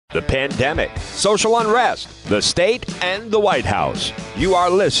The pandemic, social unrest, the state, and the White House. You are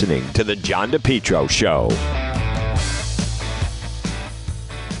listening to The John DePetro Show.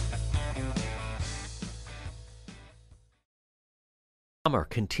 Summer,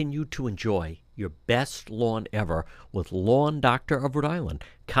 continue to enjoy your best lawn ever with Lawn Doctor of Rhode Island.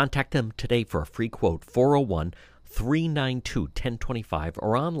 Contact them today for a free quote, 401-392-1025,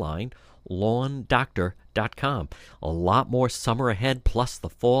 or online, lawndoctor.com. A lot more summer ahead, plus the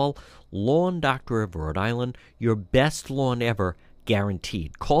fall. Lawn Doctor of Rhode Island, your best lawn ever,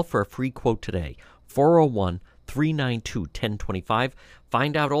 guaranteed. Call for a free quote today, 401-392-1025.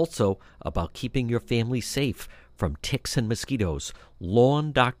 Find out also about keeping your family safe from ticks and mosquitoes.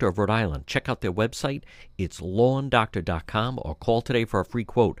 Lawn Doctor of Rhode Island. Check out their website. It's lawndoctor.com, or call today for a free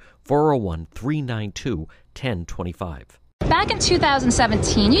quote, 401-392-1025. Back in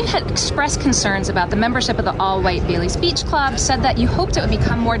 2017, you had expressed concerns about the membership of the all-white Bailey's Beach Club, said that you hoped it would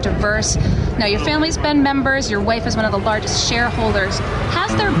become more diverse. Now, your family's been members, your wife is one of the largest shareholders.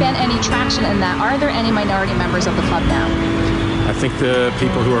 Has there been any traction in that? Are there any minority members of the club now? I think the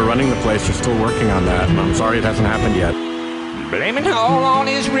people who are running the place are still working on that, and I'm sorry it hasn't happened yet. Blaming all on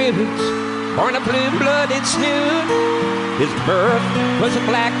his roots, born a blue-blooded snoot. His birth was a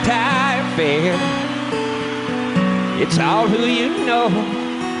black-tie affair. It's all who you know,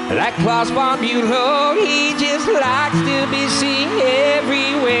 like Klaus von Bülow. He just likes to be seen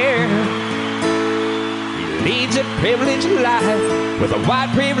everywhere. He leads a privileged life with a white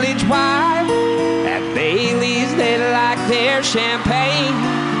privileged wife. At Bailey's they like their champagne.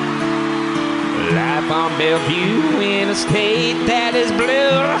 Life on Bellevue in a state that is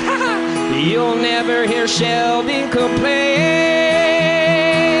blue. You'll never hear Sheldon complain.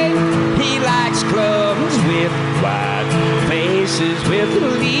 He likes clubs with white faces, with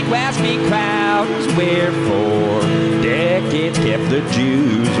elite waspy crowds, where for decades kept the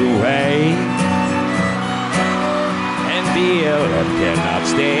Jews away. And BLM cannot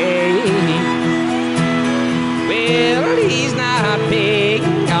stay. Well, he's not big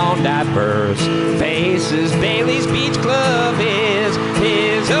on diverse faces. Bailey's Beach Club is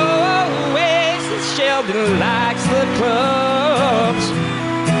his oasis. Sheldon likes the clubs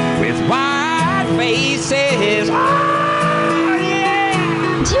with white faces. Oh,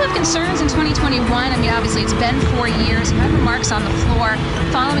 yeah. Do you have concerns in 2021? I mean, obviously, it's been 4 years. You had remarks on the floor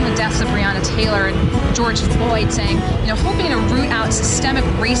following the deaths of Breonna Taylor and George Floyd saying, hoping to root out systemic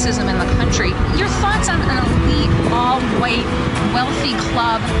racism in the country. Your thoughts on an elite, all-white, wealthy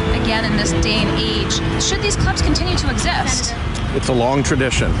club, again, in this day and age? Should these clubs continue to exist? It's a long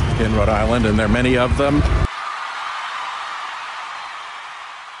tradition in Rhode Island, and there are many of them.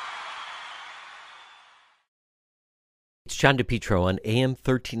 It's John DePetro on AM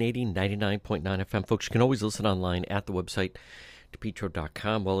 1380, 99.9 FM. Folks, you can always listen online at the website,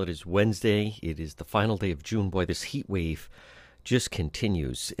 DePetro.com. Well, it is Wednesday. It is the final day of June. Boy, this heat wave just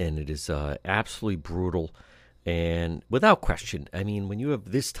continues, and it is absolutely brutal. And without question, I mean, when you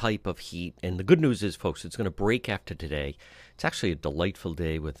have this type of heat, and the good news is, folks, it's going to break after today. It's actually a delightful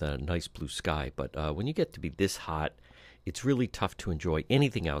day with a nice blue sky. But when you get to be this hot, it's really tough to enjoy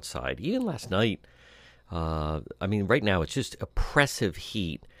anything outside. Even last night, right now it's just oppressive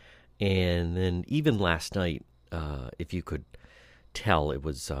heat. And then even last night, if you could tell, it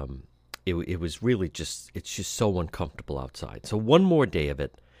was really just, it's just so uncomfortable outside. So one more day of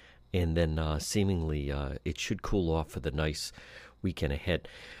it, and then seemingly it should cool off for the nice weekend ahead.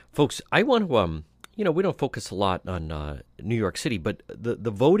 Folks, I want to, we don't focus a lot on New York City, but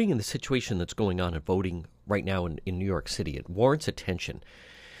the voting and the situation that's going on in voting right now in New York City, it warrants attention.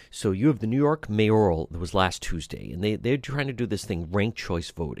 So you have the New York mayoral that was last Tuesday, and they're trying to do this thing, ranked choice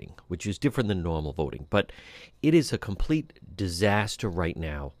voting, which is different than normal voting. But it is a complete disaster right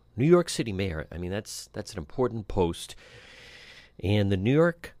now. New York City mayor, I mean, that's an important post. And the New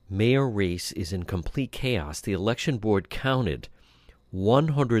York mayor race is in complete chaos. The election board counted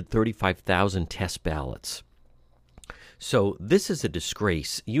 135,000 test ballots. So this is a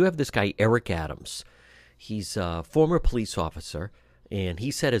disgrace. You have this guy, Eric Adams. He's a former police officer. And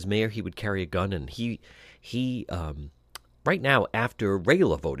he said as mayor he would carry a gun, and he right now, after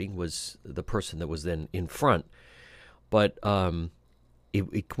regular voting, was the person that was then in front. But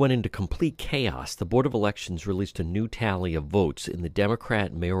it went into complete chaos. The Board of Elections released a new tally of votes in the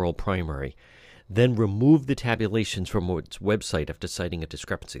Democrat mayoral primary, then removed the tabulations from its website after citing a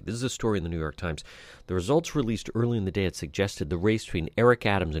discrepancy. This is a story in the New York Times. The results released early in the day had suggested the race between Eric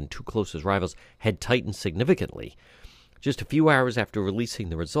Adams and two closest rivals had tightened significantly. Just a few hours after releasing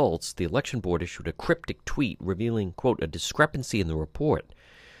the results, the election board issued a cryptic tweet revealing, quote, a discrepancy in the report,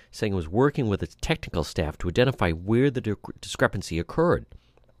 saying it was working with its technical staff to identify where the discrepancy occurred.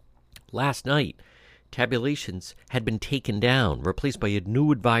 Last night, tabulations had been taken down, replaced by a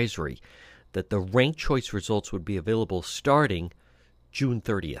new advisory that the ranked choice results would be available starting June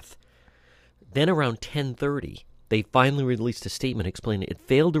 30th. Then around 10:30, they finally released a statement explaining it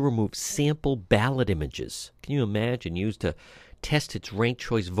failed to remove sample ballot images. Can you imagine? Used to test its ranked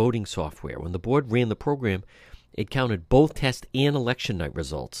choice voting software. When the board ran the program, it counted both test and election night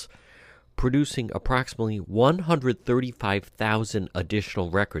results, producing approximately 135,000 additional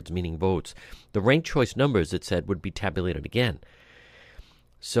records, meaning votes. The ranked choice numbers, it said, would be tabulated again.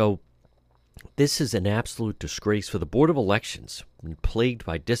 So this is an absolute disgrace for the Board of Elections, plagued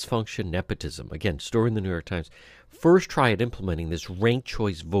by dysfunction, nepotism. Again, story in the New York Times. First try at implementing this ranked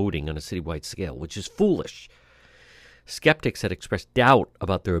choice voting on a citywide scale, which is foolish. Skeptics had expressed doubt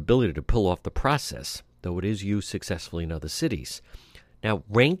about their ability to pull off the process, though it is used successfully in other cities. Now,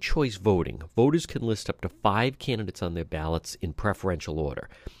 ranked choice voting, voters can list up to 5 candidates on their ballots in preferential order.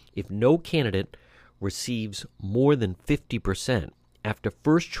 If no candidate receives more than 50% after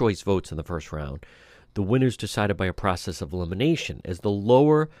first choice votes in the first round, the winner is decided by a process of elimination. As the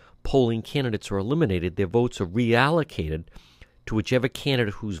lower polling candidates are eliminated, their votes are reallocated to whichever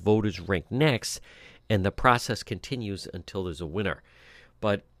candidate whose vote is ranked next, and the process continues until there's a winner.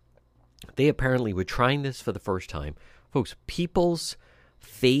 But they apparently were trying this for the first time. Folks, people's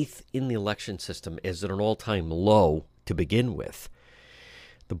faith in the election system is at an all-time low to begin with.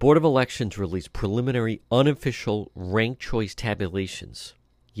 The Board of Elections released preliminary unofficial ranked choice tabulations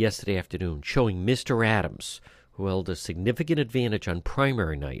yesterday afternoon, showing Mr. Adams, who held a significant advantage on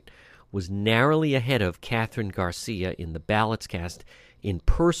primary night, was narrowly ahead of Catherine Garcia in the ballots cast in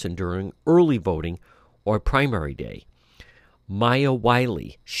person during early voting or primary day. Maya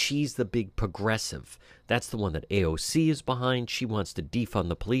Wiley, she's the big progressive. That's the one that AOC is behind. She wants to defund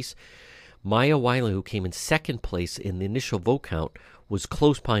the police. Maya Wiley, who came in second place in the initial vote count, was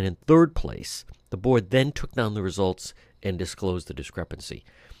close behind in third place. The board then took down the results and disclosed the discrepancy.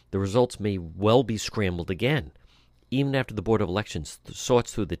 The results may well be scrambled again. Even after the Board of Elections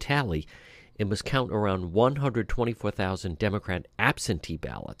sorts through the tally, it must count around 124,000 Democrat absentee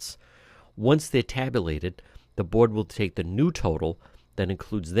ballots. Once they're tabulated, the board will take the new total that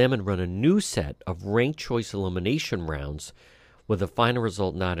includes them and run a new set of ranked choice elimination rounds with a final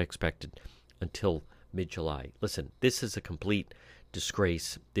result not expected until mid-July. Listen, this is a complete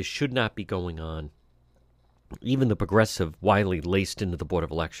disgrace. This should not be going on. Even the progressive Wiley laced into the Board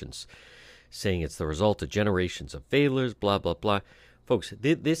of Elections, saying it's the result of generations of failures, blah, blah, blah. Folks,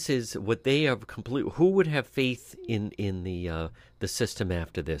 this is what they have complete. Who would have faith in the system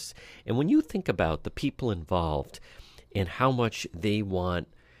after this? And when you think about the people involved and how much they want,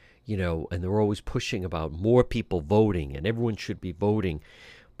 and they're always pushing about more people voting and everyone should be voting,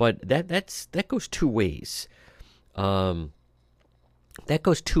 but that goes two ways. That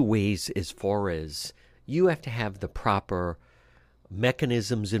goes two ways as far as you have to have the proper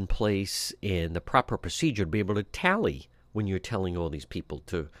mechanisms in place and the proper procedure to be able to tally when you're telling all these people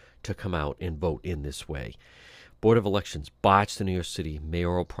to come out and vote in this way. Board of Elections botched the New York City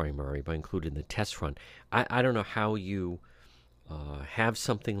mayoral primary by including the test run. I don't know how you have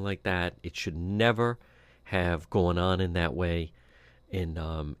something like that. It should never have gone on in that way. And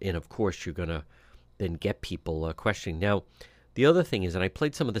of course, you're going to then get people questioning. Now, the other thing is, and I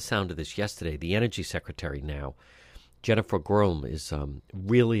played some of the sound of this yesterday, the Energy Secretary now, Jennifer Grom, is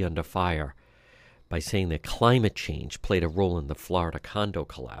really under fire by saying that climate change played a role in the Florida condo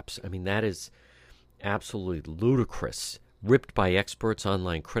collapse. I mean, that is absolutely ludicrous, ripped by experts,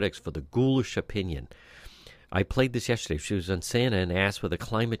 online critics for the ghoulish opinion. I played this yesterday. She was on Santa and asked whether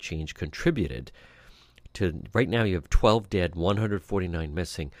climate change contributed to, right now you have 12 dead, 149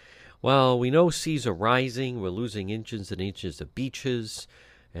 missing. Well, we know seas are rising, we're losing inches and inches of beaches,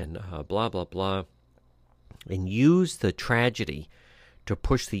 and blah, blah, blah. And use the tragedy to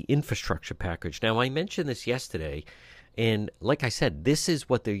push the infrastructure package. Now, I mentioned this yesterday, and like I said, this is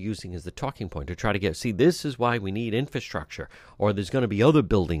what they're using as the talking point to try to get, see, this is why we need infrastructure, or there's going to be other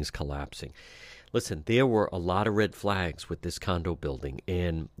buildings collapsing. Listen, there were a lot of red flags with this condo building,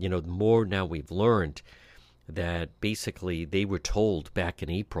 and, the more now we've learned that basically they were told back in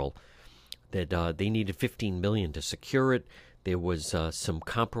April that they needed $15 million to secure it. There was some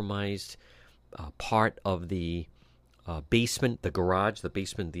compromised part of the basement, the garage,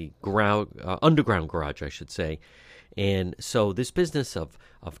 the underground garage, I should say. And so this business of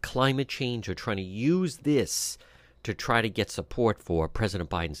climate change, or trying to use this to try to get support for President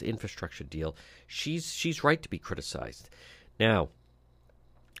Biden's infrastructure deal, she's right to be criticized. Now,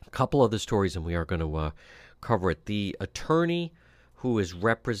 a couple other stories, and we are going to cover it. The attorney who is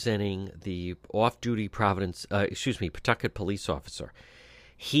representing the off-duty Pawtucket police officer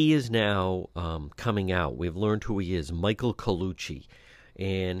He is now coming out. We've learned who he is, Michael Colucci.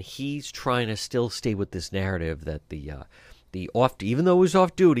 And he's trying to still stay with this narrative that even though he was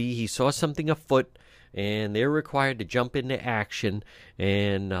off duty, he saw something afoot, and they're required to jump into action.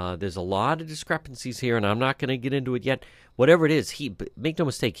 And there's a lot of discrepancies here, and I'm not going to get into it yet. Whatever it is, make no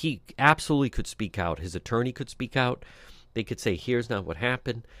mistake, he absolutely could speak out. His attorney could speak out. They could say, here's not what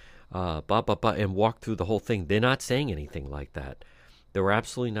happened, and walk through the whole thing. They're not saying anything like that. They were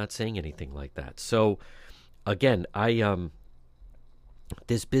absolutely not saying anything like that. So, again,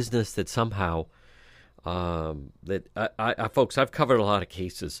 this business that somehow folks, I've covered a lot of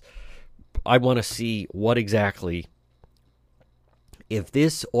cases. I want to see what exactly, if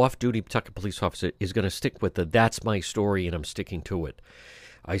this off-duty Pawtucket police officer is going to stick with that's my story and I'm sticking to it.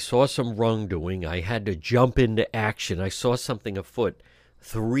 I saw some wrongdoing. I had to jump into action. I saw something afoot.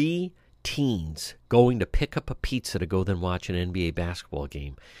 3 teens going to pick up a pizza to go then watch an NBA basketball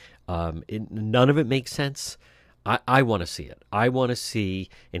game. None of it makes sense. I want to see it. I want to see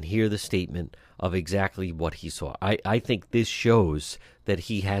and hear the statement of exactly what he saw. I think this shows that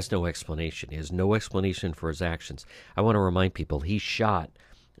he has no explanation. He has no explanation for his actions. I want to remind people he shot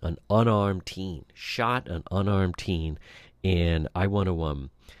an unarmed teen. And I want to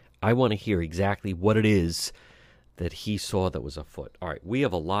hear exactly what it is that he saw that was afoot. All right, we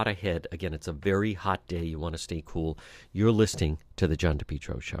have a lot ahead. Again, it's a very hot day. You want to stay cool. You're listening to The John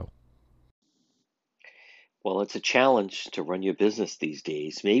DePetro Show. Well, it's a challenge to run your business these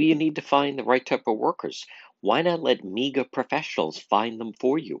days. Maybe you need to find the right type of workers. Why not let MEGA Professionals find them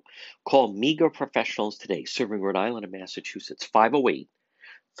for you? Call MEGA Professionals today, serving Rhode Island and Massachusetts,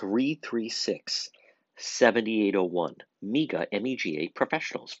 508-336-7801. MEGA, M-E-G-A,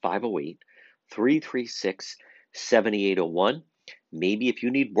 Professionals, 508-336-7801. Maybe if you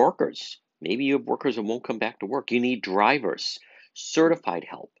need workers, maybe you have workers that won't come back to work. You need drivers, certified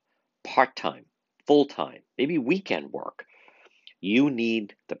help, part-time, full-time, maybe weekend work. You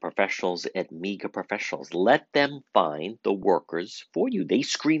need the professionals at MEGA Professionals. Let them find the workers for you. They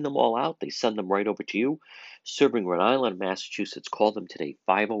screen them all out. They send them right over to you. Serving Rhode Island, Massachusetts. Call them today,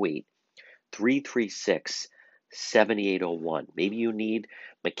 508-336-7801. Maybe you need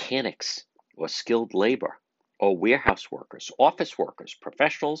mechanics or skilled labor or warehouse workers, office workers,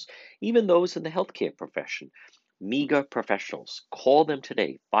 professionals, even those in the healthcare profession. MEGA Professionals. Call them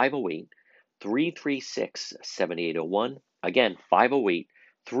today, 508-336-7801. Again,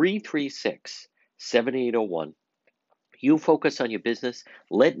 508-336-7801. You focus on your business.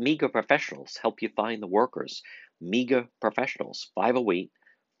 Let MEGA Professionals help you find the workers. MEGA Professionals,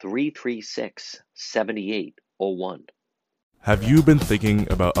 508-336-7801. Have you been thinking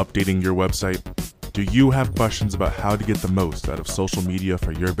about updating your website? Do you have questions about how to get the most out of social media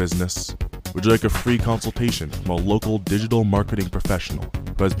for your business? Would you like a free consultation from a local digital marketing professional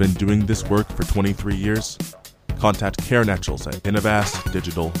who has been doing this work for 23 years? Contact Karen Etchels at Innovast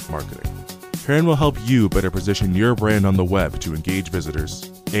Digital Marketing. Karen will help you better position your brand on the web to engage visitors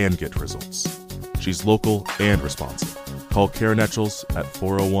and get results. She's local and responsive. Call Karen Etchels at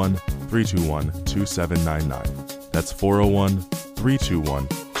 401-321-2799. That's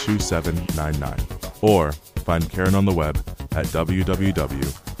 401-321-2799. Or find Karen on the web at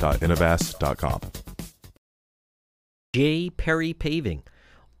www.innovast.com. J. Perry Paving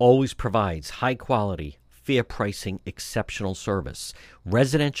always provides high quality, fair pricing, exceptional service.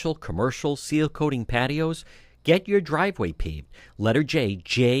 Residential, commercial, seal coating patios. Get your driveway paved. Letter J,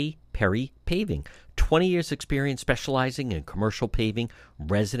 J. Perry Paving. 20 years experience specializing in commercial paving,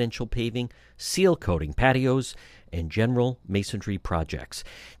 residential paving, seal coating patios, and general masonry projects.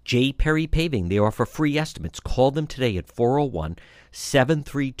 J. Perry Paving, they offer free estimates. Call them today at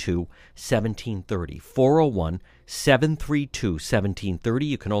 401-732-1730. 401-732-1730.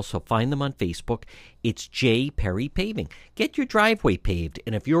 You can also find them on Facebook. It's J. Perry Paving. Get your driveway paved,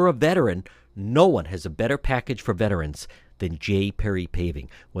 and if you're a veteran, no one has a better package for veterans than J. Perry Paving.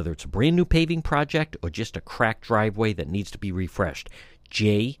 Whether it's a brand new paving project or just a cracked driveway that needs to be refreshed,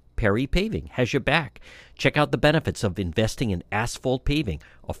 J. Perry Paving has your back. Check out the benefits of investing in asphalt paving.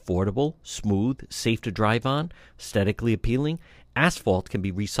 Affordable, smooth, safe to drive on, aesthetically appealing. Asphalt can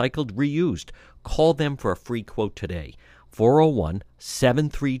be recycled, reused. Call them for a free quote today.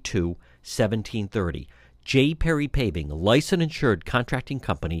 401-732-1730. J. Perry Paving, a licensed insured contracting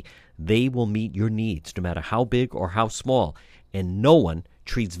company. They will meet your needs no matter how big or how small. And no one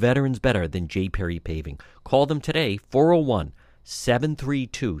treats veterans better than J. Perry Paving. Call them today,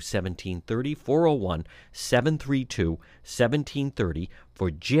 401-732-1730, 401-732-1730 for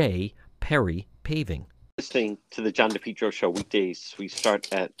J. Perry Paving. listening to the John DePietro Show weekdays. We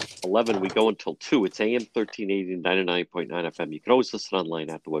start at 11. We go until 2. It's AM 1380 and 99.9 FM. You can always listen online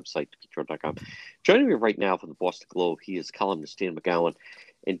at the website, DePietro.com. Joining me right now from the Boston Globe, he is columnist Dan McGowan.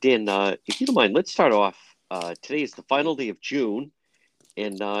 And Dan, if you don't mind, let's start off. Today is the final day of June.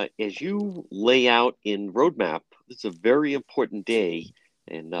 And as you lay out in Roadmap, it's a very important day.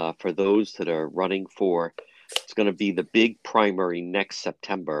 And for those that are running for, it's going to be the big primary next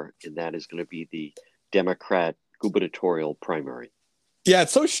September, and that is going to be the Democrat gubernatorial primary. Yeah,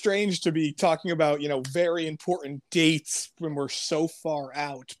 it's so strange to be talking about, very important dates when we're so far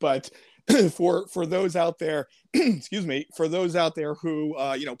out. But for those out there, excuse me, for those out there who,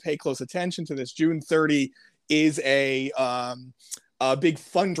 pay close attention to this, June 30 is a big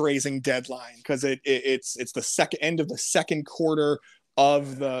fundraising deadline because it's the end of the second quarter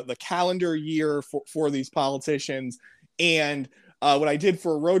of the calendar year for these politicians. And what I did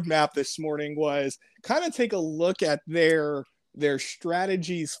for a roadmap this morning was kind of take a look at their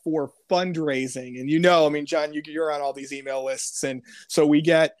strategies for fundraising. And John, you're on all these email lists, and so we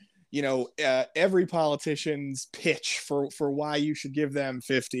get every politician's pitch for why you should give them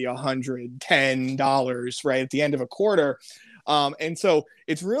 $50, $100, $10 right at the end of a quarter. And so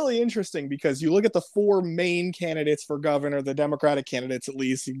it's really interesting because you look at the four main candidates for governor, the Democratic candidates, at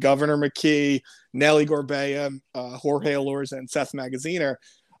least Governor McKee, Nellie Gorbea, Jorge Elorza, and Seth Magaziner.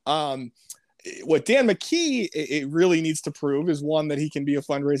 What Dan McKee it really needs to prove is, one, that he can be a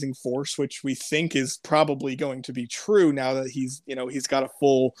fundraising force, which we think is probably going to be true now that he's got a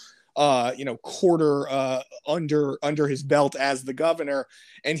full quarter under his belt as the governor.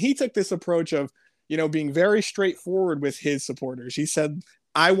 And he took this approach of being very straightforward with his supporters. He said,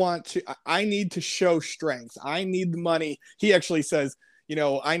 I need to show strength. I need the money. He actually says,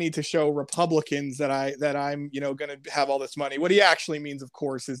 I need to show Republicans that I'm, going to have all this money. What he actually means, of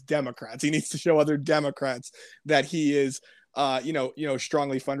course, is Democrats. He needs to show other Democrats that he is,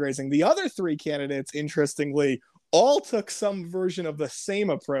 strongly fundraising. The other three candidates, interestingly, all took some version of the same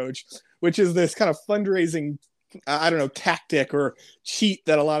approach, which is this kind of fundraising tactic or cheat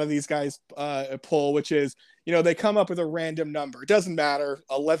that a lot of these guys pull, which is, they come up with a random number. It doesn't matter.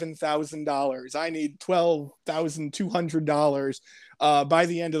 $11,000. I need $12,200 by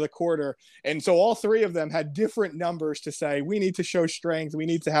the end of the quarter. And so all three of them had different numbers to say, we need to show strength. We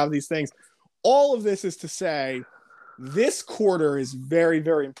need to have these things. All of this is to say, this quarter is very,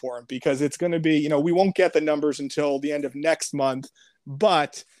 very important because it's going to be, we won't get the numbers until the end of next month,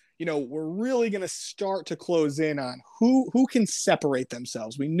 but we're really going to start to close in on who can separate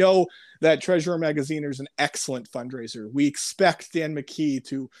themselves. We know that Treasurer Magaziner is an excellent fundraiser. We expect Dan McKee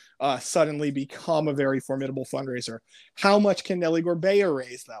to suddenly become a very formidable fundraiser. How much can Nellie Gorbea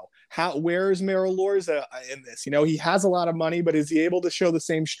raise, though? Where is Mayor Elorza in this? He has a lot of money, but is he able to show the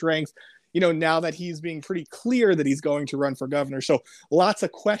same strength, now that he's being pretty clear that he's going to run for governor? So lots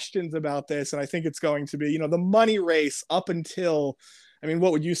of questions about this. And I think it's going to be, the money race up until,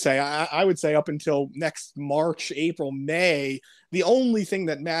 what would you say? I would say up until next March, April, May, the only thing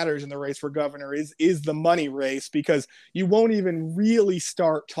that matters in the race for governor is the money race, because you won't even really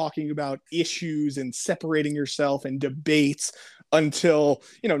start talking about issues and separating yourself and debates until,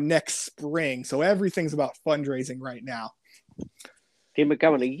 next spring. So everything's about fundraising right now. Dan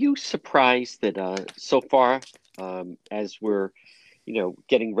McGowan, are you surprised that so far, as we're,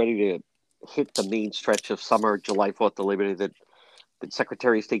 getting ready to hit the main stretch of summer, July 4th to Labor Day, that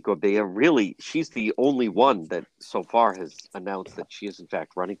Secretary of State Gorbea, really, she's the only one that so far has announced that she is in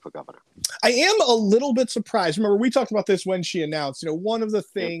fact running for governor? I am a little bit surprised. Remember, we talked about this when she announced, one of the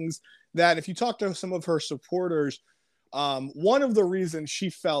things that if you talk to some of her supporters, one of the reasons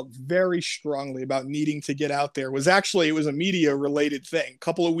she felt very strongly about needing to get out there was actually, it was a media related thing. A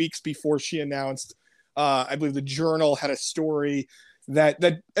couple of weeks before she announced, I believe the Journal had a story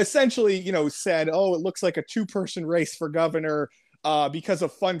that essentially, said, oh, it looks like a 2-person race for governor because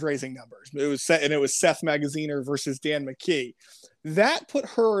of fundraising numbers. It was Seth Magaziner versus Dan McKee. That put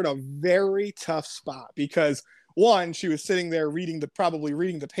her in a very tough spot because, one, she was sitting there probably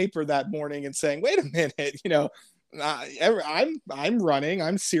reading the paper that morning and saying, wait a minute, I'm running,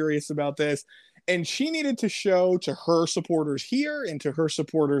 I'm serious about this. And she needed to show to her supporters here and to her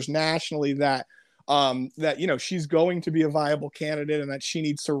supporters nationally that she's going to be a viable candidate and that she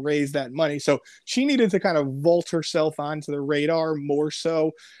needs to raise that money. So she needed to kind of vault herself onto the radar more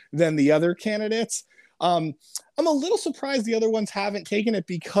so than the other candidates. I'm a little surprised the other ones haven't taken it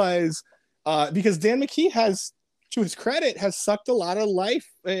because Dan McKee has, to his credit, has sucked a lot of life,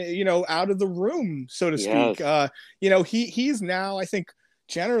 out of the room, so to speak. Yes. He's now, I think,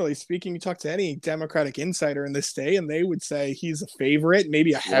 generally speaking, you talk to any Democratic insider in this state, and they would say he's a favorite,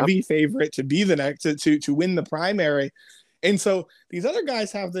 maybe a heavy favorite to be the next to win the primary. And so these other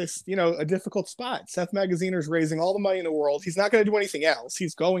guys have this, a difficult spot. Seth Magaziner's raising all the money in the world. He's not going to do anything else.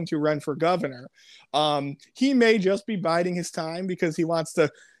 He's going to run for governor. He may just be biding his time because he wants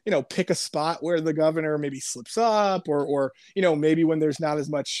to, pick a spot where the governor maybe slips up or maybe when there's not as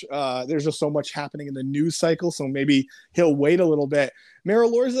much, there's just so much happening in the news cycle. So maybe he'll wait a little bit. Mayor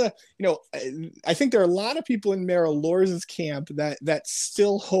Elorza, I think there are a lot of people in Mayor Elorza's camp that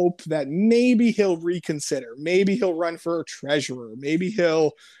still hope that maybe he'll reconsider. Maybe he'll run for treasurer. Maybe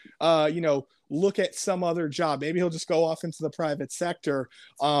he'll, look at some other job. Maybe he'll just go off into the private sector.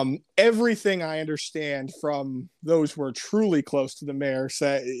 Everything I understand from those who are truly close to the mayor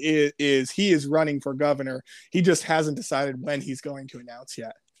is he is running for governor. He just hasn't decided when he's going to announce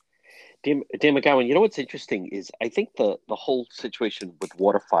yet. Dan McGowan, what's interesting is I think the whole situation with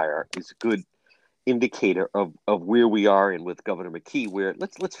WaterFire is a good indicator of where we are and with Governor McKee, where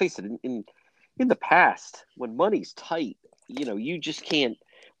let's face it, in the past, when money's tight, you just can't.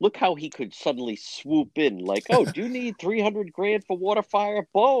 Look how he could suddenly swoop in, like, oh, do you need $300,000 for WaterFire?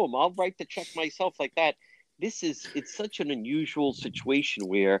 Boom, I'll write the check myself like that. It's such an unusual situation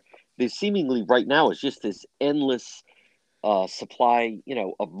where there's seemingly right now is just this endless supply,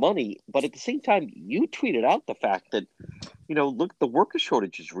 of money. But at the same time, you tweeted out the fact that, look, the worker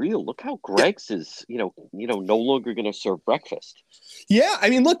shortage is real. Look how Greg's is, no longer going to serve breakfast. Yeah,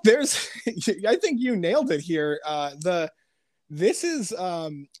 I mean, look, I think you nailed it here. This is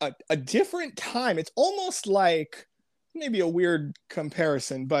a different time. It's almost like maybe a weird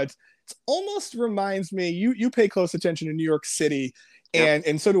comparison, but it almost reminds me, you pay close attention to New York City,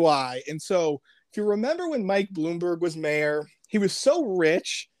 and so do I. And so if you remember when Mike Bloomberg was mayor, he was so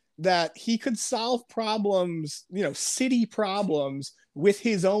rich that he could solve problems, city problems with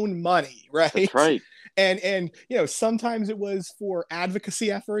his own money, right? That's right. And sometimes it was for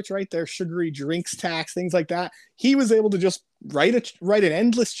advocacy efforts, right? Their sugary drinks tax, things like that. He was able to just write an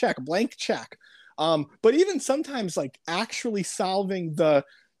endless check, a blank check. But even sometimes like actually solving the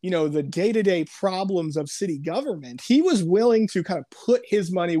day-to-day problems of city government, he was willing to kind of put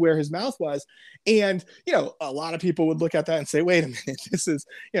his money where his mouth was. And, a lot of people would look at that and say, wait a minute, this is,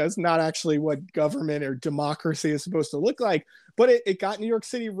 it's not actually what government or democracy is supposed to look like. But it got New York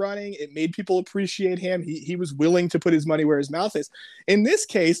City running. It made people appreciate him. He was willing to put his money where his mouth is. In this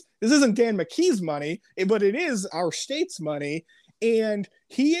case, this isn't Dan McKee's money, but it is our state's money. And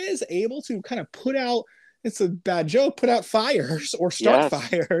he is able to kind of put out, it's a bad joke, put out fires or start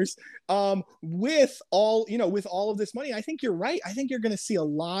fires with all of this money. I think you're right. I think you're going to see a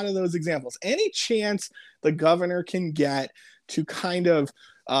lot of those examples. Any chance the governor can get to kind of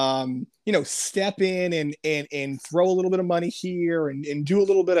step in and throw a little bit of money here and do a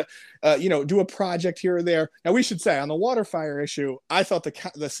little bit of, do a project here or there. Now, we should say on the WaterFire issue, I thought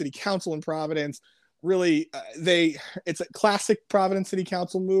the city council in Providence really, it's a classic Providence City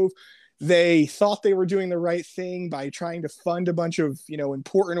Council move. They thought they were doing the right thing by trying to fund a bunch of,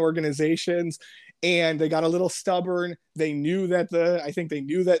 important organizations, and they got a little stubborn. They knew that the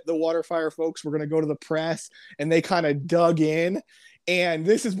WaterFire folks were going to go to the press, and they kind of dug in. And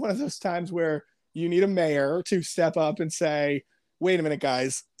this is one of those times where you need a mayor to step up and say, wait a minute,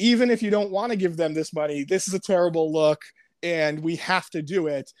 guys, even if you don't want to give them this money, this is a terrible look and we have to do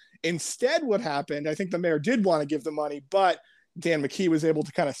it. Instead, what happened, I think the mayor did want to give the money, but Dan McKee was able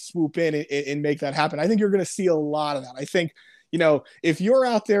to kind of swoop in and make that happen. I think you're going to see a lot of that. I think, if you're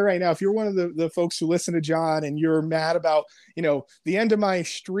out there right now, if you're one of the folks who listen to John and you're mad about, the end of my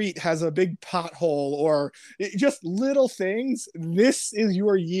street has a big pothole or just little things, this is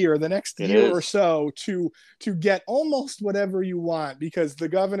your year, the next year or so to get almost whatever you want, because the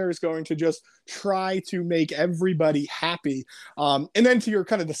governor is going to just try to make everybody happy. And then to your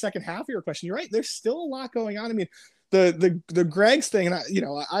kind of the second half of your question, you're right. There's still a lot going on. I mean, the Greg's thing,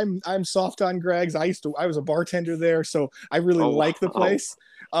 and I'm soft on Greg's. I was a bartender there, so I really like the place.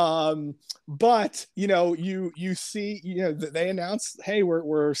 But you see, they announced, hey,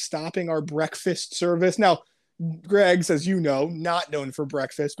 we're stopping our breakfast service now. Greg's, as you know, not known for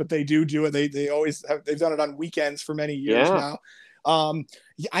breakfast, but they do it. They always have. They've done it on weekends for many years now.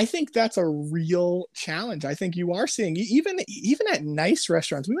 I think that's a real challenge. I think you are seeing even at nice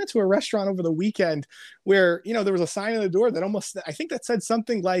restaurants. We went to a restaurant over the weekend where, there was a sign on the door that I think that said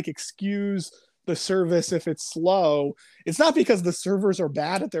something like, excuse the service if it's slow. It's not because the servers are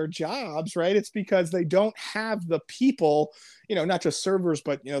bad at their jobs, right? It's because they don't have the people, not just servers,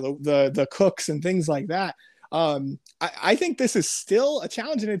 but, the cooks and things like that. I think this is still a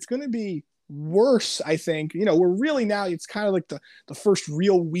challenge, and it's going to be worse, I think. We're really now, it's kind of like the first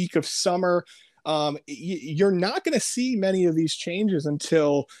real week of summer. You're not going to see many of these changes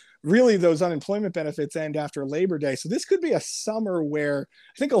until really those unemployment benefits end after Labor Day. So this could be a summer where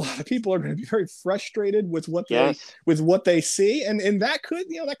I think a lot of people are going to be very frustrated with what they see, and that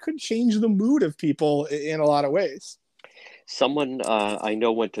could change the mood of people in a lot of ways. Someone I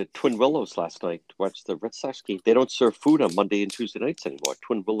know went to Twin Willows last night to watch the Red Sox game. They don't serve food on Monday and Tuesday nights anymore.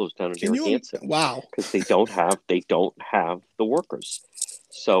 Twin Willows down in Narragansett. Wow. Because they don't have the workers.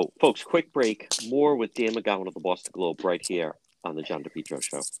 So, folks, quick break. More with Dan McGowan of the Boston Globe right here on the John DePietro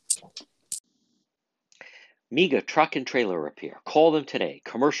Show. Mega Truck and Trailer Repair. Call them today.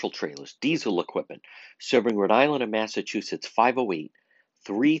 Commercial trailers, diesel equipment, serving Rhode Island and Massachusetts.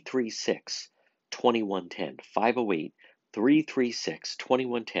 508-336-2110.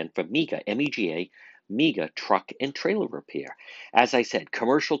 508-336-2110 for MEGA, MEGA, MEGA Truck and Trailer Repair. As I said,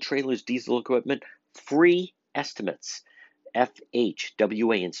 commercial trailers, diesel equipment, free estimates,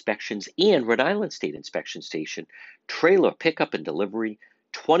 FHWA inspections, and Rhode Island State Inspection Station, trailer pickup and delivery,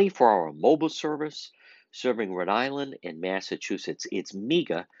 24-hour mobile service, serving Rhode Island and Massachusetts. It's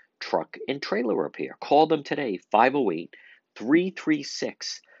MEGA Truck and Trailer Repair. Call them today,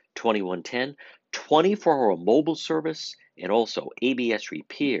 508-336-2110, 24-hour mobile service, and also ABS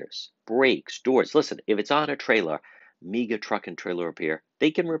repairs, brakes, doors. Listen, if it's on a trailer, MEGA Truck and Trailer Repair,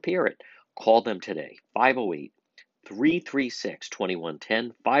 they can repair it. Call them today,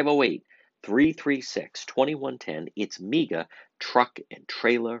 508-336-2110, 508-336-2110. It's MEGA Truck and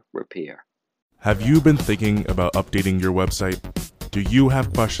Trailer Repair. Have you been thinking about updating your website? Do you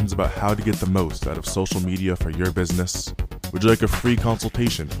have questions about how to get the most out of social media for your business? Would you like a free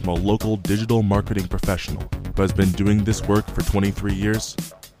consultation from a local digital marketing professional who has been doing this work for 23 years?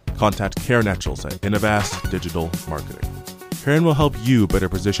 Contact Karen Etchels at Innovast Digital Marketing. Karen will help you better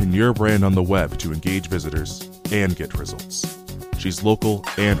position your brand on the web to engage visitors and get results. She's local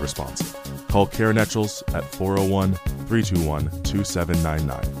and responsive. Call Karen Etchels at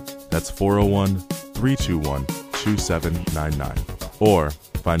 401-321-2799. That's 401-321-2799. Or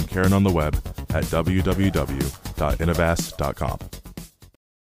find Karen on the web at www.innovast.com.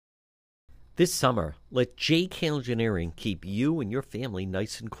 This summer, let JK Engineering keep you and your family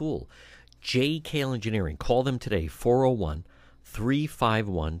nice and cool. JK Engineering. Call them today,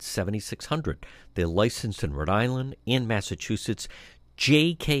 401-351-7600. They're licensed in Rhode Island and Massachusetts.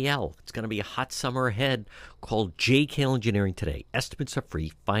 JKL. It's going to be a hot summer ahead. Call JKL Engineering today. Estimates are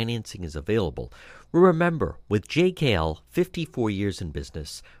free. Financing is available. Remember, with JKL, 54 years in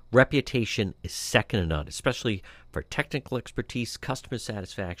business, reputation is second to none, especially for technical expertise, customer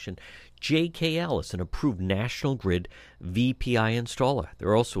satisfaction. JKL is an approved National Grid VPI installer.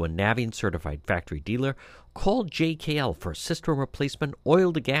 They're also a Navien certified factory dealer. Call JKL for a system replacement,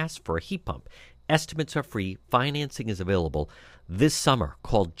 oil to gas for a heat pump. Estimates are free. Financing is available this summer.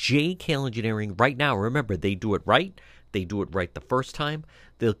 Call JKL Engineering right now. Remember, they do it right. They do it right the first time.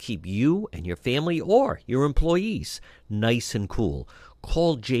 They'll keep you and your family or your employees nice and cool.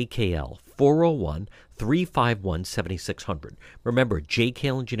 Call JKL, 401-351-7600. Remember,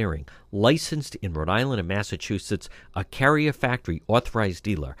 JKL Engineering, licensed in Rhode Island and Massachusetts, a Carrier Factory authorized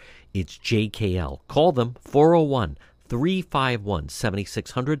dealer. It's JKL. Call them,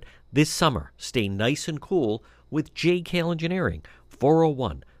 401-351-7600. This summer, stay nice and cool with JKL Engineering,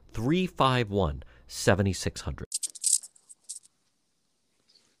 401-351-7600.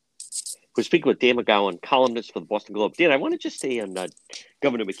 We're speaking with Dan McGowan, columnist for the Boston Globe. Dan, I want to just stay on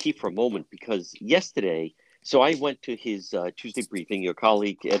Governor McKee for a moment, because yesterday, so I went to his Tuesday briefing. Your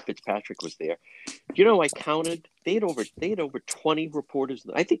colleague Ed Fitzpatrick was there. I counted. They had over 20 reporters.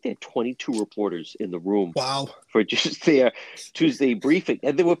 I think they had 22 reporters in the room. Wow. For just their Tuesday briefing,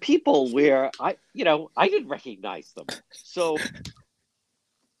 and there were people where I didn't recognize them. So.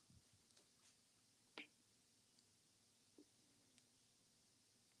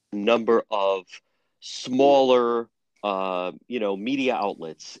 Number of smaller, media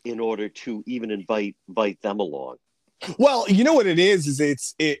outlets in order to even invite them along. Well, you know what it is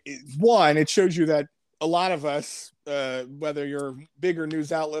it shows you that a lot of us, whether you're a bigger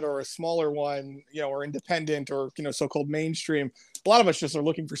news outlet or a smaller one, or independent or, so-called mainstream, a lot of us just are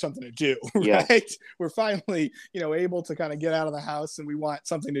looking for something to do, right? Yeah. We're finally, able to kind of get out of the house, and we want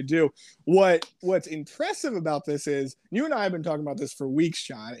something to do. What's impressive about this is, you and I have been talking about this for weeks,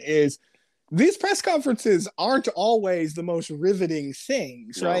 John, is these press conferences aren't always the most riveting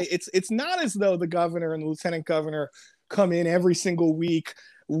things, right? It's not as though the governor and the lieutenant governor come in every single week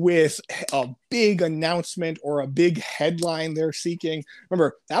with a big announcement or a big headline they're seeking.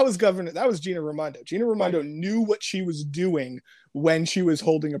 Remember, that was Gina Raimondo. Gina Raimondo knew what she was doing when she was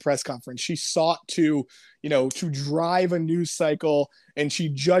holding a press conference. She sought to, to drive a news cycle, and she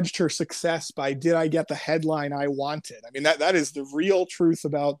judged her success by, did I get the headline I wanted? I mean, that is the real truth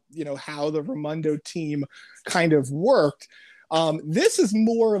about, how the Raimondo team kind of worked. This is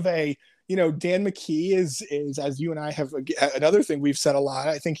more of a, Dan McKee is, as you and I have, another thing we've said a lot,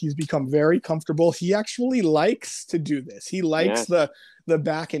 I think he's become very comfortable. He actually likes to do this. He likes the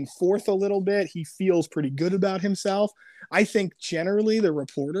back and forth a little bit. He feels pretty good about himself. I think generally the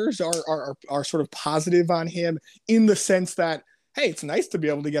reporters are sort of positive on him in the sense that, hey, it's nice to be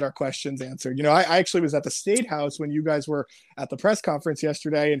able to get our questions answered. I actually was at the State House when you guys were at the press conference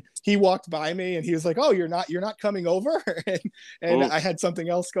yesterday, and he walked by me and he was like, "Oh, you're not coming over?" and I had something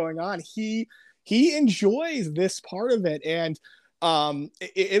else going on. He enjoys this part of it, and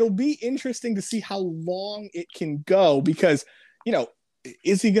it'll be interesting to see how long it can go, because,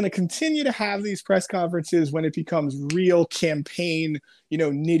 is he going to continue to have these press conferences when it becomes real campaign,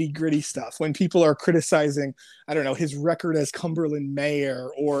 nitty gritty stuff, when people are criticizing, I don't know, his record as Cumberland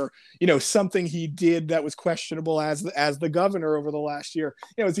mayor, or, something he did that was questionable as the governor over the last year?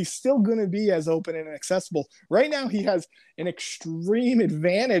 Is he still going to be as open and accessible? Right now, he has an extreme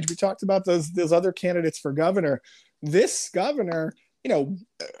advantage. We talked about those other candidates for governor. This governor,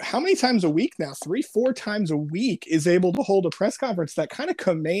 how many times a week now, 3-4 times a week, is able to hold a press conference that kind of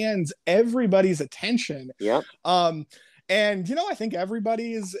commands everybody's attention. Yep. And, I think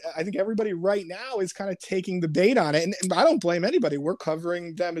everybody right now is kind of taking the bait on it. And I don't blame anybody. We're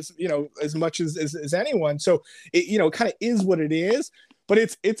covering them as much as anyone. So it kind of is what it is, but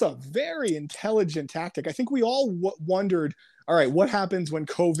it's a very intelligent tactic. I think we all wondered, all right, what happens when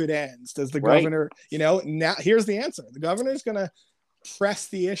COVID ends? Does the governor, now here's the answer. The governor's going to press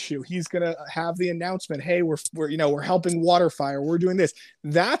the issue. He's going to have the announcement, hey, we're helping Waterfire, we're doing this.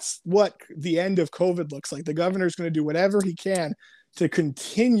 That's what the end of COVID looks like. The governor's going to do whatever he can to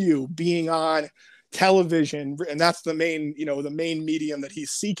continue being on television, and that's the main medium that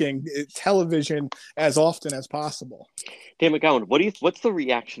he's seeking, television, as often as possible. Dan McGowan, what's the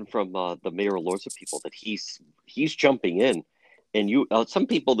reaction from the Mayor Elorza people that he's jumping in? And some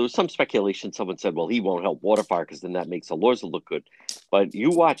people, there was some speculation. Someone said, well, he won't help Waterfire because then that makes Elorza look good. But you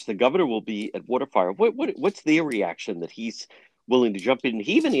watch, the governor will be at Waterfire. What's their reaction that he's willing to jump in?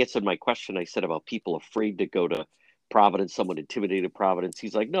 He even answered my question I said about people afraid to go to Providence. Someone intimidated Providence.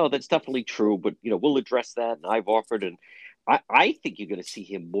 He's like, no, that's definitely true. But, we'll address that. And I've offered. And I think you're going to see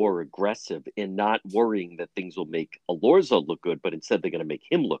him more aggressive and not worrying that things will make Elorza look good, but instead they're going to make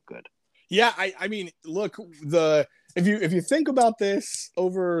him look good. Yeah, I mean, look, if you think about this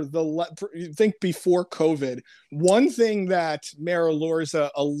think before COVID, one thing that Mayor Elorza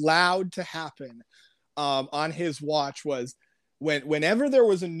allowed to happen on his watch was whenever there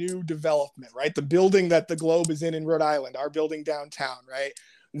was a new development, right? The building that the Globe is in Rhode Island, our building downtown, right?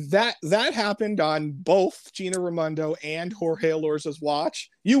 That happened on both Gina Raimondo and Jorge Elorza's watch.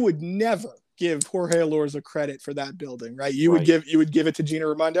 You would never give Jorge Elorza credit for that building, right? You would give it to Gina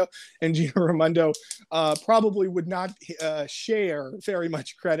Raimondo, and Gina Raimondo probably would not share very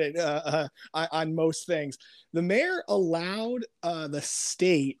much credit on most things. The mayor allowed the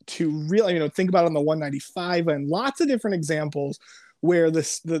state to really, think about it on the 195 and lots of different examples where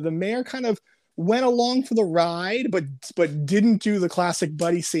the mayor kind of went along for the ride, but didn't do the classic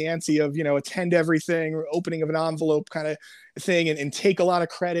Buddy Cianci of, attend everything, or opening of an envelope kind of thing, and take a lot of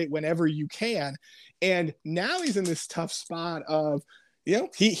credit whenever you can. And now he's in this tough spot of,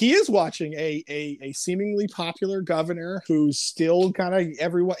 he is watching a seemingly popular governor who's still kind of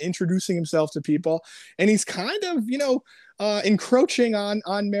everyone introducing himself to people, and he's kind of, encroaching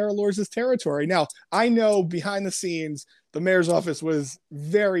on Mayor Elorza's territory. Now, I know behind the scenes, the mayor's office was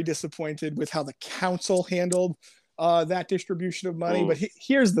very disappointed with how the council handled that distribution of money. But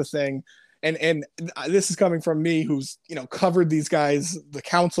here's the thing, and this is coming from me, who's covered these guys, the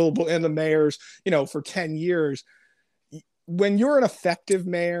council and the mayors, for 10 years. When you're an effective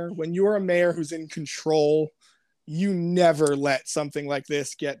mayor, when you're a mayor who's in control, you never let something like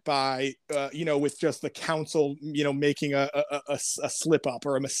this get by, with just the council, making a slip up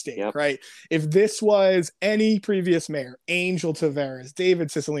or a mistake, right? If this was any previous mayor, Angel Taveras, David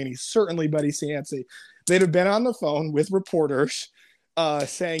Cicilline, certainly Buddy Cianci, they'd have been on the phone with reporters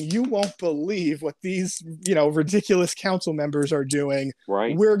saying, you won't believe what these, ridiculous council members are doing.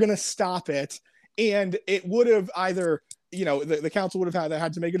 Right. We're going to stop it. And it would have either, the council would have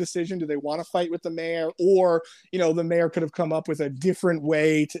had to make a decision. Do they want to fight with the mayor? Or, the mayor could have come up with a different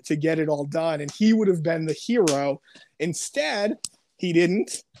way to get it all done. And he would have been the hero. Instead, he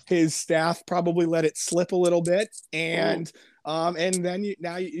didn't. His staff probably let it slip a little bit. And And then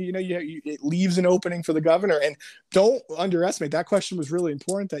it leaves an opening for the governor. And don't underestimate, that question was really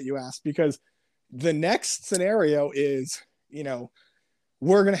important that you asked, because the next scenario is,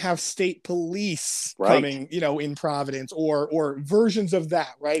 we're going to have state police coming, in Providence, or versions of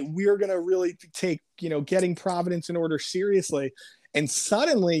that, right? We're going to really take, getting Providence in order seriously. And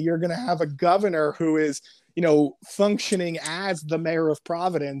suddenly you're going to have a governor who is, functioning as the mayor of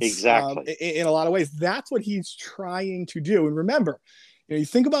Providence. Exactly. In a lot of ways. That's what he's trying to do. And remember, you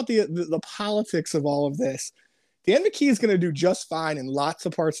think about the politics of all of this. Dan McKee is going to do just fine in lots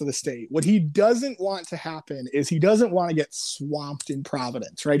of parts of the state. What he doesn't want to happen is he doesn't want to get swamped in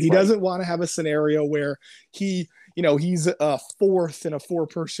Providence, right? He doesn't want to have a scenario where he's a fourth in a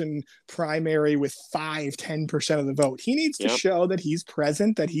 4-person primary with 5-10% of the vote. He needs to show that he's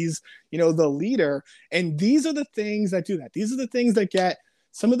present, that he's, the leader. And these are the things that do that. These are the things that get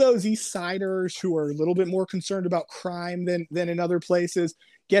some of those East Siders who are a little bit more concerned about crime than in other places,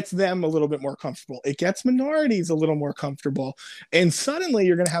 gets them a little bit more comfortable. It gets minorities a little more comfortable. And suddenly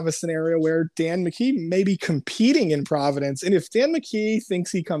you're going to have a scenario where Dan McKee may be competing in Providence. And if Dan McKee thinks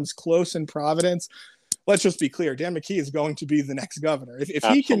he comes close in Providence, let's just be clear, Dan McKee is going to be the next governor.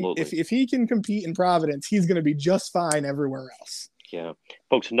 If he can compete in Providence, he's going to be just fine everywhere else. Yeah.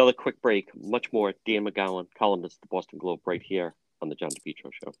 Folks, another quick break. Much more. Dan McGowan, columnist at the Boston Globe, right here on the John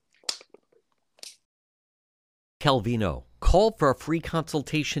DePietro Show. Calvino. Call for a free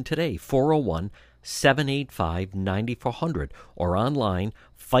consultation today, 401-785-9400, or online,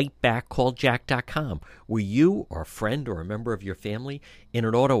 fightbackcalljack.com, where you or a friend or a member of your family in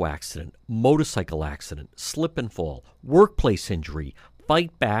an auto accident, motorcycle accident, slip and fall, workplace injury,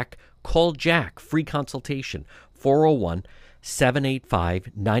 fight back, call Jack, free consultation,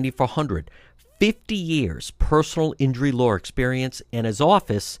 401-785-9400. 50 years personal injury law experience, and his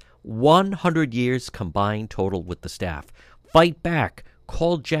office 100 years combined total with the staff. Fight back.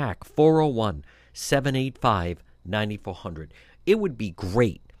 Call Jack, 401-785-9400. It would be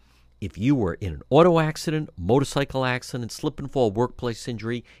great if you were in an auto accident, motorcycle accident, slip and fall, workplace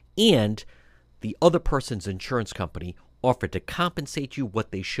injury, and the other person's insurance company offered to compensate you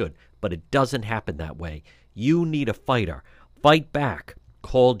what they should, but it doesn't happen that way. You need a fighter. Fight back.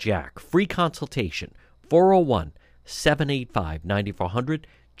 Call Jack. Free consultation, 401-785-9400.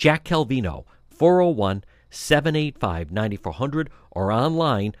 Jack Calvino, 401-785-9400, or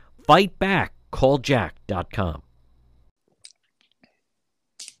online, fightbackcalljack.com.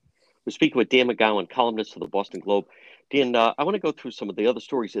 We're speaking with Dan McGowan, columnist for the Boston Globe. Dan, I want to go through some of the other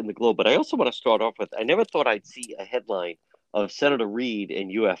stories in the Globe, but I also want to start off with, I never thought I'd see a headline of Senator Reid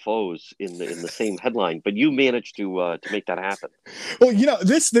and UFOs in the same headline, but you managed to make that happen. Well,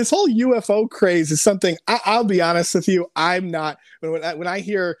 this whole UFO craze is something, I'll be honest with you, I'm not, when I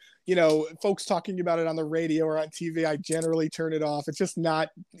hear, folks talking about it on the radio or on TV, I generally turn it off. It's just not,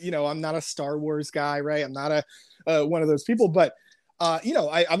 I'm not a Star Wars guy, right? I'm not one of those people, but,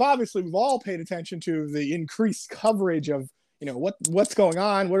 we've all paid attention to the increased coverage of, what's going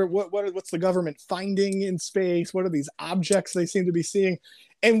on? What's the government finding in space? What are these objects they seem to be seeing?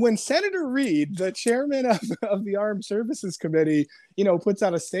 And when Senator Reid, the chairman of the Armed Services Committee, puts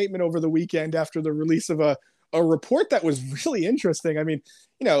out a statement over the weekend after the release of a report that was really interesting. I mean,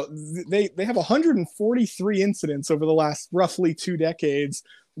 they have 143 incidents over the last roughly 2 decades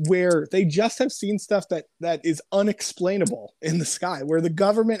where they just have seen stuff that is unexplainable in the sky, where the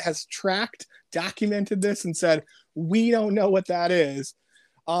government has tracked, documented this, and said, we don't know what that is.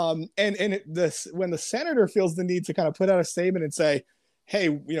 When the senator feels the need to kind of put out a statement and say, hey,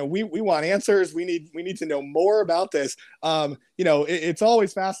 we want answers. We need to know more about this. It's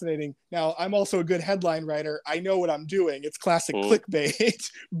always fascinating. Now, I'm also a good headline writer. I know what I'm doing. It's classic clickbait,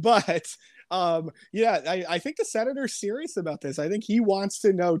 but I think the senator's serious about this. I think he wants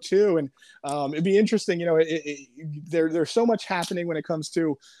to know too. And it'd be interesting, there's so much happening when it comes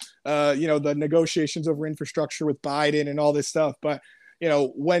to, the negotiations over infrastructure with Biden and all this stuff. But,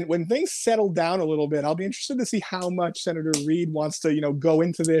 when things settle down a little bit, I'll be interested to see how much Senator Reid wants to, go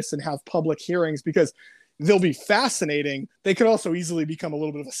into this and have public hearings, because they'll be fascinating. They could also easily become a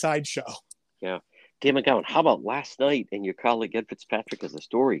little bit of a sideshow. Yeah. Dan McGowan, how about last night, and your colleague Ed Fitzpatrick has a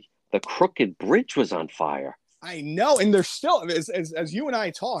story, the Crooked Bridge was on fire. I know. And they're still, as you and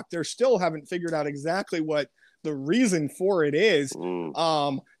I talk, they still haven't figured out exactly what the reason for it is.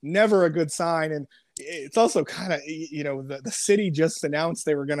 Never a good sign. And it's also kind of, the city just announced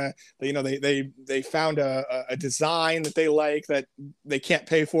they were going to, they found a design that they like that they can't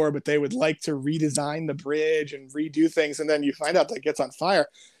pay for, but they would like to redesign the bridge and redo things. And then you find out that it gets on fire.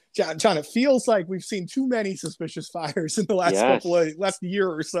 John, it feels like we've seen too many suspicious fires in the last last year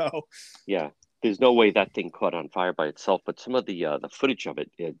or so. Yeah. there's no way that thing caught on fire by itself. But some of the footage of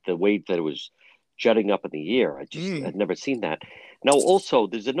it, the way that it was jutting up in the air, I'd never seen that. Now, also,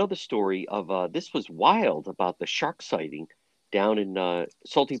 there's another story of this was wild about the shark sighting down in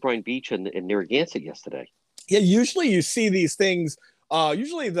Salty Brine Beach and Narragansett yesterday. Yeah, usually you see these things.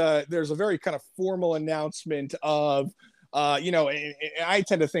 Usually there's a very kind of formal announcement of, I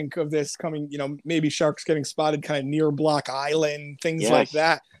tend to think of this coming, maybe sharks getting spotted kind of near Block Island, things like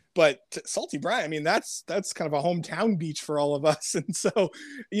that. But Salty Brine, I mean, that's kind of a hometown beach for all of us. And so,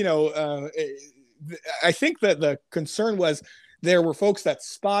 I think that the concern was there were folks that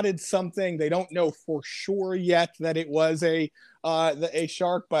spotted something. They don't know for sure yet that it was a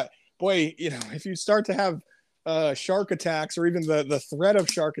shark. But boy, if you start to have shark attacks or even the threat of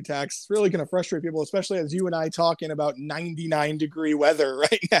shark attacks, it's really going to frustrate people, especially as you and I talking about 99-degree weather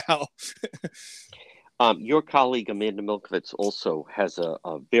right now. Your colleague Amanda Milkovich also has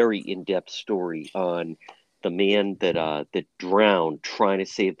a very in-depth story on the man that drowned trying to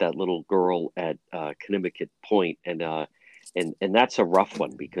save that little girl at Kennebunk Point, and that's a rough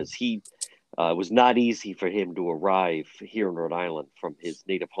one because it was not easy for him to arrive here in Rhode Island from his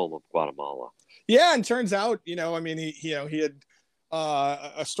native home of Guatemala. Yeah, and turns out, he had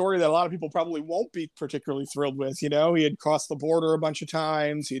a story that a lot of people probably won't be particularly thrilled with. He had crossed the border a bunch of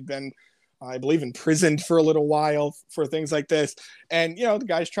times. He'd been, I believe, imprisoned for a little while for things like this. And, the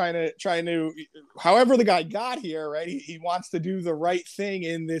guy's trying to, however the guy got here, right? He wants to do the right thing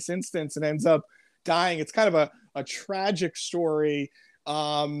in this instance and ends up dying. It's kind of a tragic story,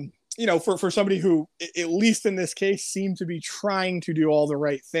 for somebody who, at least in this case, seemed to be trying to do all the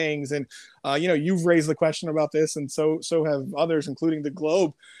right things. And, you've raised the question about this, and so have others, including the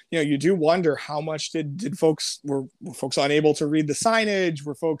Globe. You do wonder how much did were folks unable to read the signage?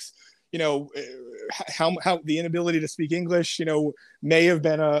 Were folks, how the inability to speak English, may have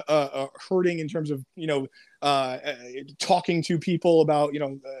been a hurting in terms of, talking to people about,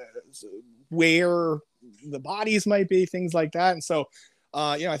 where the bodies might be, things like that. And so,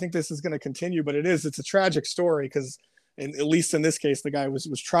 I think this is going to continue, but it's a tragic story because, at least in this case, the guy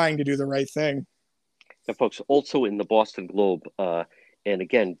was trying to do the right thing. Now, folks, also in the Boston Globe, and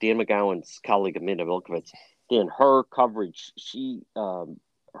again, Dan McGowan's colleague Amanda Milkovich, Dan, her coverage,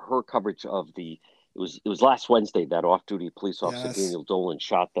 her coverage of it was last Wednesday that off-duty police officer Daniel Dolan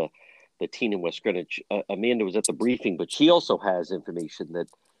shot the teen in West Greenwich. Amanda was at the briefing, but she also has information that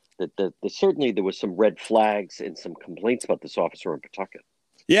certainly there was some red flags and some complaints about this officer in Pawtucket.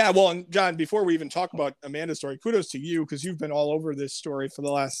 Yeah, well, and John, before we even talk about Amanda's story, kudos to you because you've been all over this story for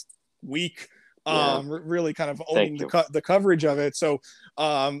the last week, really kind of owning the coverage of it. So,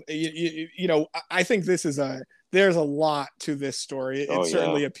 I think there's a lot to this story. It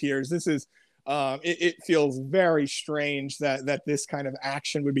certainly appears. This is, it feels very strange that this kind of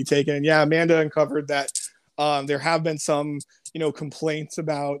action would be taken. And Amanda uncovered that there have been some, complaints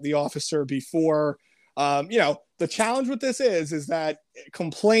about the officer before. The challenge with this is that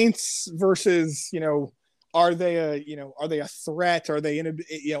complaints versus, are they a threat? Are they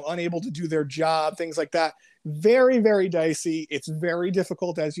unable to do their job? Things like that. Very, very dicey. It's very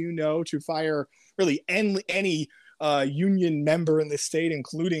difficult, as you know, to fire really any union member in the state,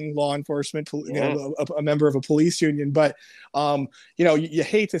 including law enforcement, a member of a police union. But, you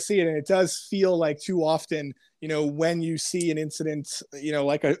hate to see it. And it does feel like too often, when you see an incident,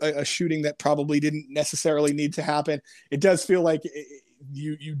 like a shooting that probably didn't necessarily need to happen, it does feel like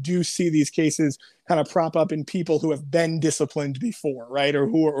you do see these cases kind of prop up in people who have been disciplined before, right? Or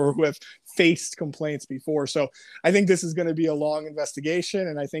who have faced complaints before. So I think this is going to be a long investigation.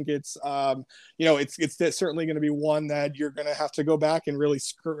 And I think it's certainly going to be one that you're going to have to go back and really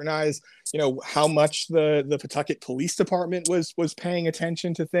scrutinize, how much the Pawtucket Police Department was paying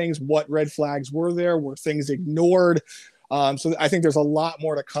attention to things, what red flags were there, were things ignored. So I think there's a lot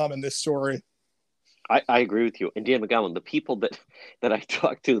more to come in this story. I agree with you. And Dan McGowan, the people that I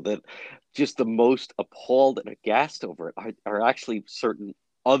talked to that just the most appalled and aghast over it are actually certain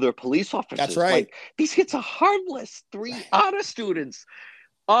other police officers. That's right. Like, these kids are harmless. 3 honor students,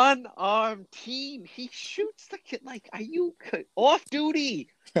 unarmed teen. He shoots the kid. Like, are you off duty?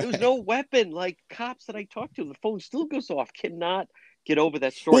 There's no weapon. Like, cops that I talked to, the phone still goes off. Cannot get over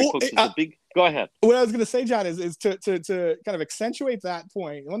that story. Well, folks. It's a big. Go ahead. What I was going to say, John, is to kind of accentuate that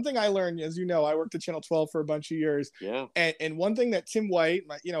point. One thing I learned, as you know, I worked at Channel 12 for a bunch of years. Yeah. And one thing that Tim White,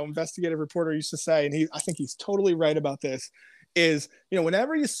 my investigative reporter, used to say, and I think he's totally right about this, is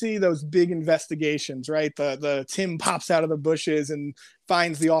whenever you see those big investigations, right? The Tim pops out of the bushes and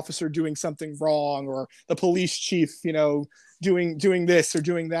finds the officer doing something wrong, or the police chief, doing this or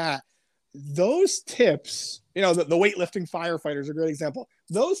doing that. those tips, the weightlifting firefighters are a great example.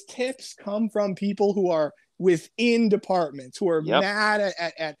 Those tips come from people who are within departments, who are mad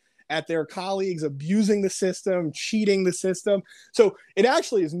at their colleagues abusing the system, cheating the system. So it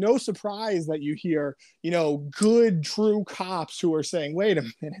actually is no surprise that you hear, good, true cops who are saying, wait a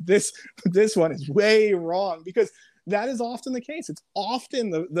minute, this one is way wrong, because that is often the case. It's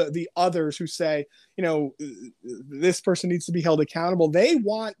often the others who say, this person needs to be held accountable. They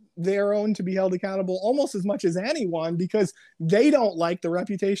want their own to be held accountable almost as much as anyone, because they don't like the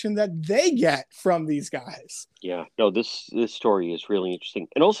reputation that they get from these guys. Yeah, no, this story is really interesting.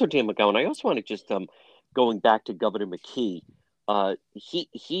 And also, Dan McGowan, I also want to just, going back to Governor McKee,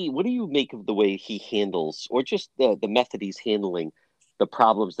 he what do you make of the way he handles, or just the method he's handling the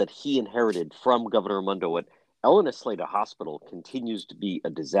problems that he inherited from Governor Raimondo? At Eleanor Slater Hospital continues to be a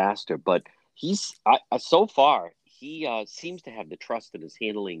disaster, but he's so far he seems to have the trust and is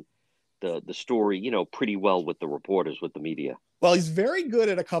handling the story, pretty well with the reporters, with the media. Well, he's very good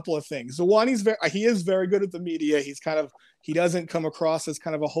at a couple of things. The one, he is very good at the media. He doesn't come across as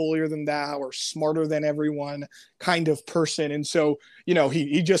kind of a holier than thou or smarter than everyone kind of person. And so,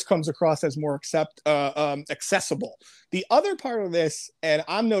 he just comes across as more accessible. The other part of this, and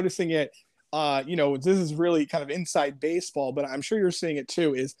I'm noticing it, this is really kind of inside baseball, but I'm sure you're seeing it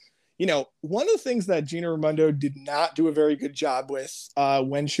too, is, one of the things that Gina Raimondo did not do a very good job with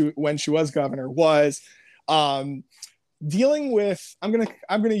when she was governor was dealing with, I'm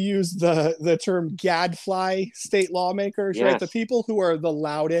gonna use the term gadfly state lawmakers, right? The people who are the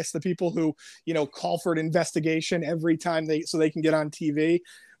loudest, the people who, call for an investigation every time so they can get on TV.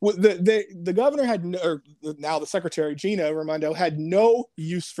 The governor now the secretary, Gina Raimondo, had no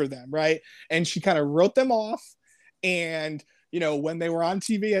use for them, right? And she kind of wrote them off. And, when they were on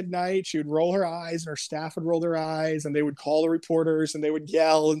TV at night, she would roll her eyes and her staff would roll their eyes, and they would call the reporters and they would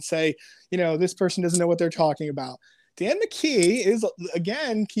yell and say, this person doesn't know what they're talking about. Dan McKee is,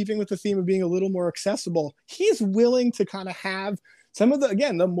 again, keeping with the theme of being a little more accessible. He's willing to kind of have some of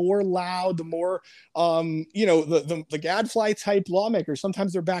the more loud, the more, the gadfly type lawmakers.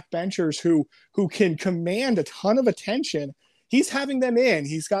 Sometimes they're backbenchers who can command a ton of attention. He's having them in.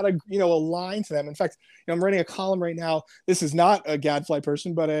 He's got a line to them. In fact, I'm writing a column right now. This is not a gadfly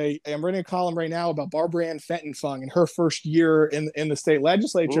person, but I'm writing a column right now about Barbara Ann Fenton-Fung in her first year in the state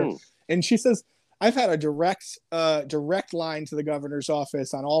legislature. And she says, I've had a direct line to the governor's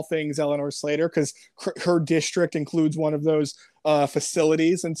office on all things Eleanor Slater, because her district includes one of those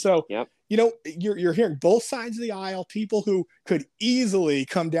facilities. And so, you're hearing both sides of the aisle, people who could easily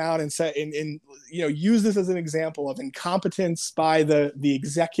come down and say, and use this as an example of incompetence by the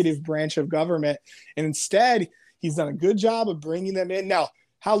executive branch of government. And instead, he's done a good job of bringing them in. Now,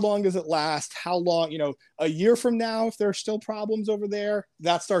 how long does it last? How long, a year from now, if there are still problems over there,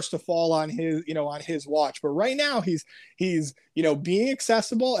 that starts to fall on his watch. But right now he's being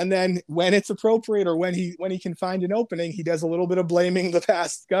accessible. And then when it's appropriate, or when he can find an opening, he does a little bit of blaming the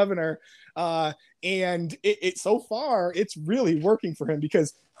past governor. And it so far, it's really working for him,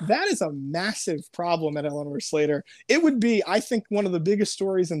 because that is a massive problem at Eleanor Slater. It would be, I think, one of the biggest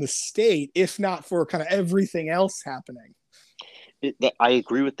stories in the state, if not for kind of everything else happening. I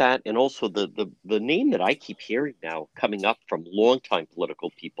agree with that. And also the name that I keep hearing now coming up from longtime political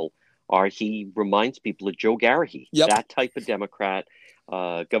people he reminds people of Joe Garrahy, that type of Democrat.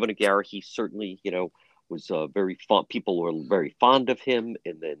 Governor Garrahy certainly, was very fond. People were very fond of him,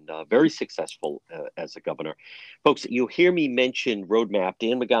 and then very successful as a governor. Folks, you hear me mention Roadmap.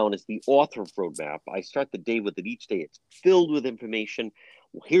 Dan McGowan is the author of Roadmap. I start the day with it each day. It's filled with information.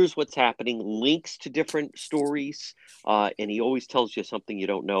 Here's what's happening, links to different stories, and he always tells you something you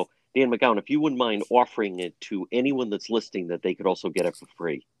don't know. Dan McGowan, if you wouldn't mind offering it to anyone that's listening, that they could also get it for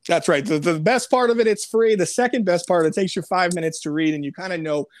free. That's right. The best part of it, it's free. The second best part, it takes you 5 minutes to read, and you kind of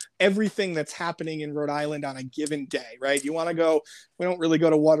know everything that's happening in Rhode Island on a given day, right? You want to go, we don't really go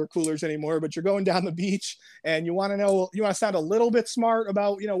to water coolers anymore, but you're going down the beach, and you want to sound a little bit smart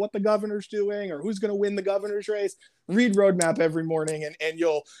about, what the governor's doing or who's going to win the governor's race. Read Roadmap every morning, and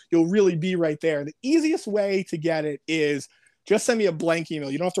you'll really be right there. The easiest way to get it is just send me a blank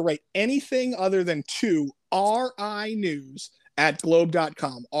email. You don't have to write anything other than to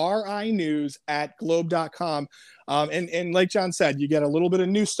rinews@globe.com. rinews@globe.com. And like John said, you get a little bit of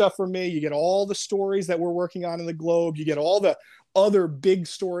new stuff from me. You get all the stories that we're working on in the Globe. You get all the other big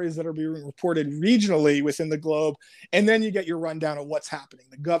stories that are being reported regionally within the Globe. And then you get your rundown of what's happening.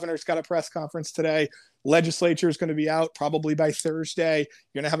 The governor's got a press conference today. Legislature is going to be out probably by Thursday.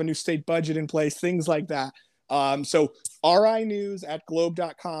 You're going to have a new state budget in place, things like that. So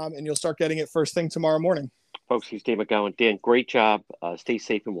rinews@globe.com, and you'll start getting it first thing tomorrow morning. Folks, he's Dave McGowan. Dan, great job. Stay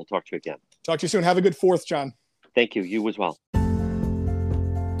safe, and we'll talk to you again. Talk to you soon. Have a good 4th, John. Thank you. You as well.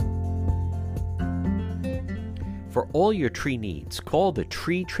 For all your tree needs, call the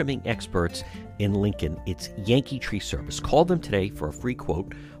tree trimming experts in Lincoln. It's Yankee Tree Service. Call them today for a free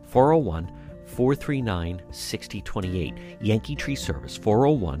quote, 401-439-6028. Yankee Tree Service,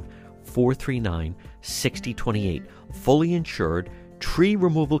 401-439-6028. Fully insured tree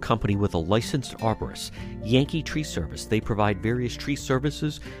removal company with a licensed arborist. Yankee Tree Service. They provide various tree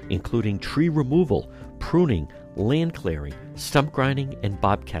services, including tree removal, pruning, land clearing, stump grinding, and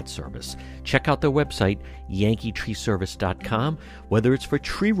bobcat service. Check out their website, yankeetreeservice.com. Whether it's for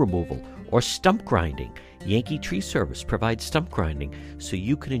tree removal or stump grinding, Yankee Tree Service provides stump grinding so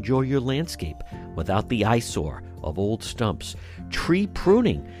you can enjoy your landscape without the eyesore of old stumps. Tree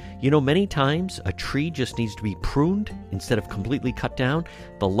pruning. You know, many times a tree just needs to be pruned instead of completely cut down.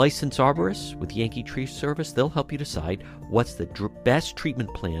 The licensed arborists with Yankee Tree Service, they'll help you decide what's the best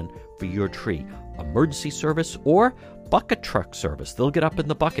treatment plan for your tree. Emergency service or bucket truck service. They'll get up in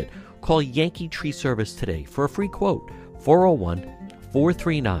the bucket. Call Yankee Tree Service today for a free quote,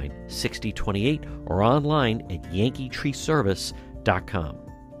 401-439-6028, or online at yankeetreeservice.com.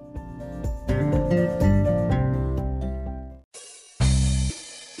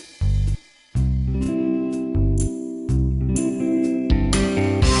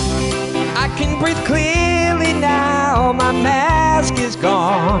 I can breathe clearly now, my mask is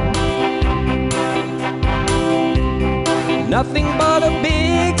gone. Nothing but a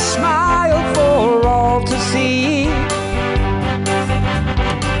big smile for all to see.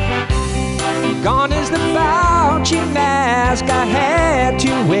 Gone is the Fauci mask I had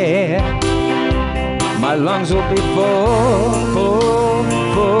to wear. My lungs will be full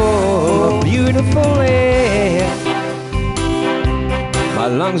of beautiful air. My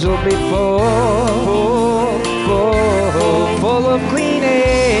lungs will be full of clean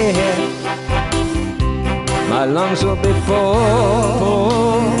air. My lungs will be full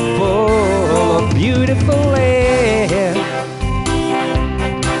of beautiful air.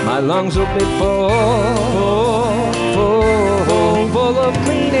 My lungs will be full of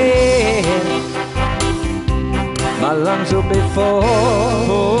clean air. My lungs will be full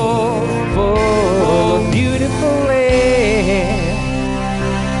of beautiful air.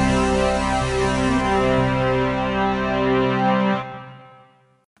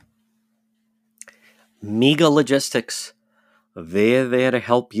 MEGA Logistics. They're there to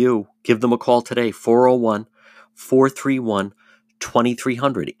help you. Give them a call today,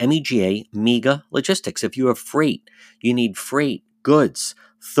 401-431-2300. MEGA, MEGA Logistics. If you have freight, you need freight, goods,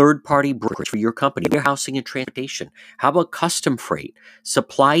 third-party brokerage for your company, warehousing and transportation. How about custom freight,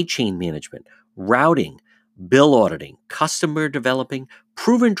 supply chain management, routing, bill auditing, customer developing,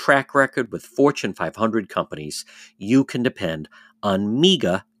 proven track record with Fortune 500 companies? You can depend on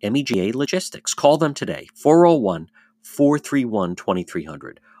MEGA, MEGA Logistics. Call them today,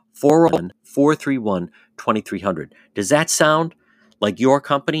 401-431-2300. 401-431-2300. Does that sound like your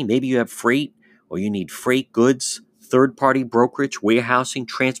company? Maybe you have freight, or you need freight, goods, third-party brokerage, warehousing,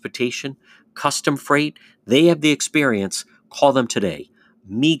 transportation, custom freight. They have the experience. Call them today.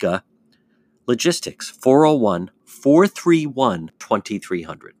 MEGA Logistics,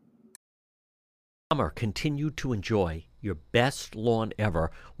 401-431-2300. Summer, continue to enjoy your best lawn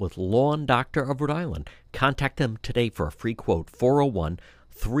ever with Lawn Doctor of Rhode Island. Contact them today for a free quote,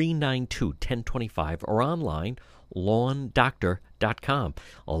 401-392-1025, or online, lawndoctor.com.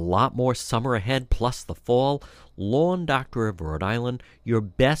 A lot more summer ahead, plus the fall. Lawn Doctor of Rhode Island, your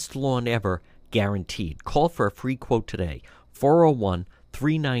best lawn ever, guaranteed. Call for a free quote today,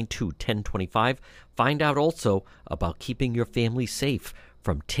 401-392-1025. Find out also about keeping your family safe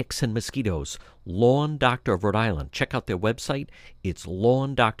from ticks and mosquitoes. Lawn Doctor of Rhode Island. Check out their website. It's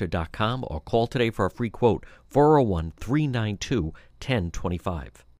lawndoctor.com, or call today for a free quote, 401-392-1025.